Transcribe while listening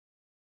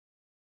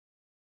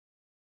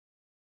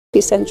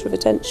centre of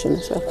attention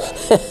as well.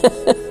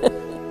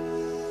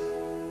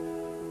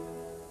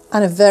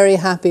 And a very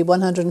happy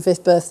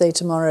 105th birthday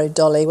tomorrow,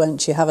 Dolly,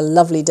 won't you? Have a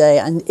lovely day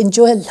and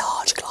enjoy a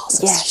large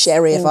glass of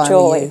sherry if I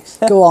were you.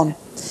 Go on.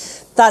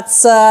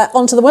 That's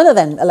on to the weather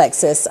then,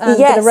 Alexis, and a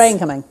bit of rain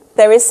coming.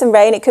 There is some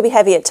rain. It could be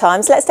heavy at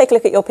times. Let's take a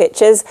look at your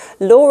pictures.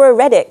 Laura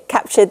Reddick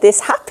captured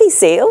this happy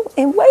seal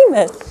in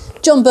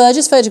Weymouth. John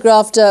Burgess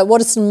photographed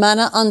Waddesdon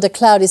Manor under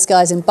cloudy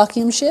skies in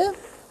Buckinghamshire.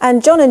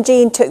 And John and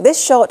Jean took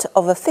this shot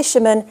of a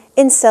fisherman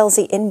in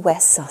Selsey in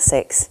West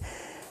Sussex.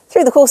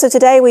 Through the course of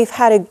today, we've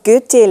had a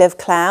good deal of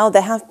cloud.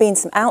 There have been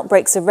some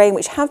outbreaks of rain,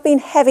 which have been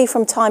heavy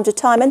from time to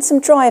time, and some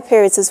drier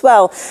periods as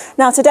well.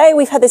 Now, today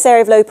we've had this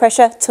area of low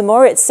pressure.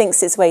 Tomorrow it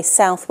sinks its way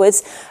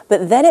southwards,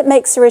 but then it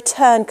makes a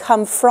return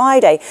come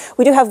Friday.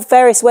 We do have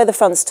various weather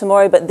fronts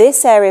tomorrow, but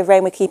this area of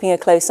rain we're keeping a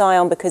close eye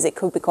on because it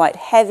could be quite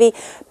heavy,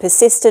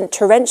 persistent,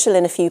 torrential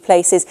in a few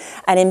places,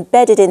 and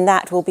embedded in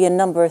that will be a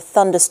number of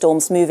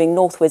thunderstorms moving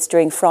northwards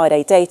during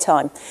Friday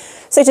daytime.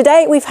 So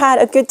today we've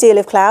had a good deal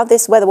of cloud.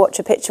 This Weather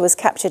Watcher picture was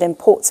captured in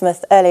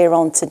Portsmouth earlier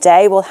on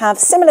today. We'll have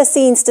similar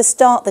scenes to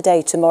start the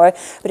day tomorrow,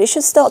 but it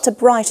should start to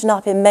brighten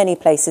up in many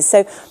places.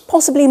 So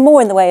possibly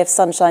more in the way of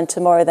sunshine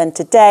tomorrow than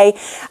today.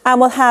 And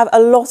we'll have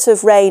a lot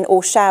of rain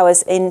or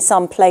showers in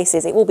some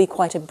places. It will be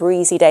quite a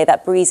breezy day,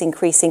 that breeze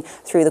increasing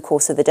through the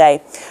course of the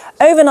day.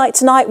 Overnight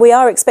tonight, we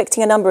are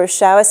expecting a number of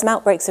showers, some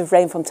outbreaks of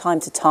rain from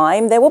time to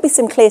time. There will be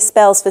some clear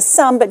spells for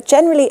some, but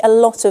generally a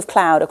lot of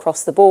cloud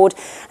across the board.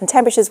 And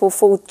temperatures will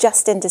fall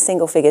just into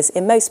single figures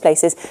in most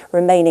places,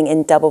 remaining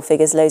in double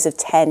figures, lows of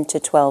 10 to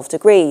 12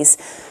 degrees.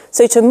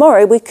 So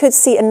tomorrow we could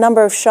see a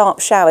number of sharp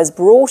showers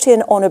brought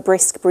in on a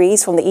brisk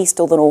breeze from the east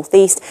or the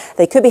northeast.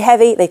 They could be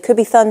heavy, they could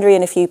be thundery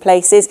in a few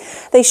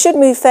places. They should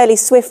move fairly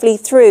swiftly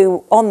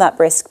through on that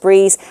brisk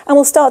breeze, and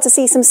we'll start to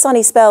see some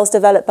sunny spells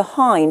develop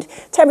behind.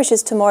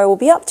 Temperatures tomorrow will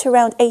be up to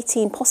around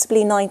 18,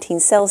 possibly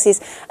 19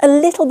 Celsius, a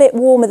little bit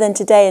warmer than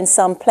today in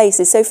some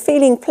places, so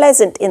feeling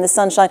pleasant in the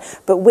sunshine,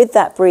 but with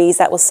that breeze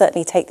that will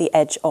certainly take the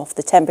edge off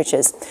the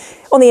temperatures.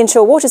 On the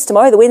inshore waters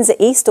tomorrow, the winds are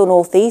east or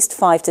northeast,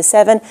 5 to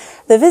 7.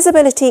 The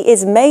visibility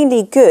is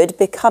mainly good,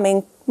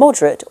 becoming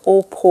moderate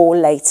or poor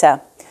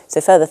later. So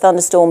further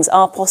thunderstorms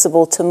are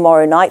possible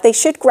tomorrow night. They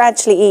should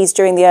gradually ease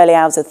during the early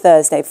hours of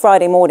Thursday,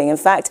 Friday morning in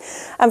fact.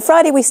 And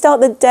Friday we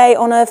start the day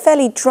on a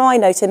fairly dry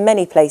note in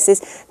many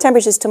places.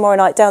 Temperatures tomorrow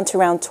night down to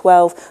around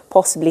 12,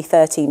 possibly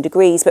 13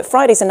 degrees. But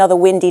Friday's another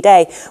windy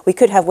day. We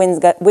could have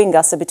wind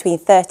gusts of between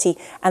 30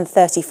 and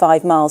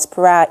 35 miles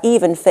per hour,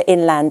 even for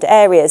inland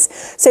areas.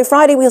 So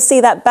Friday we'll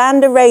see that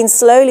band of rain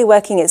slowly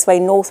working its way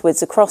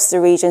northwards across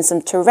the region.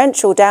 Some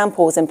torrential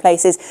downpours in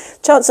places.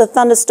 Chance of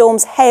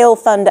thunderstorms, hail,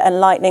 thunder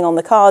and lightning on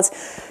the cards.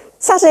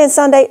 Saturday and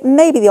Sunday,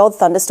 maybe the odd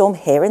thunderstorm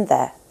here and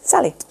there.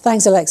 Sally.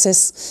 Thanks,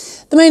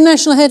 Alexis. The main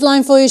national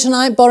headline for you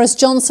tonight, Boris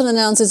Johnson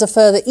announces a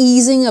further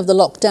easing of the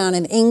lockdown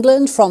in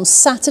England. From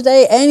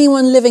Saturday,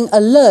 anyone living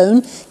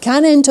alone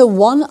can enter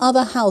one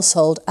other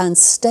household and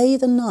stay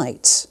the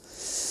night.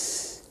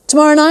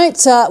 Tomorrow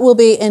night we'll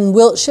be in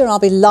Wiltshire. I'll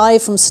be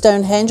live from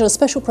Stonehenge on a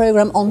special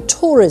programme on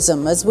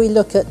tourism as we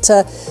look at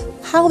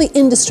how the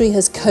industry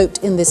has coped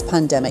in this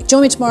pandemic.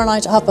 Join me tomorrow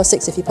night at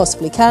 6:30 if you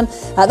possibly can.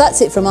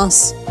 That's it from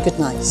us. Good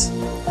night.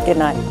 Good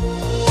night.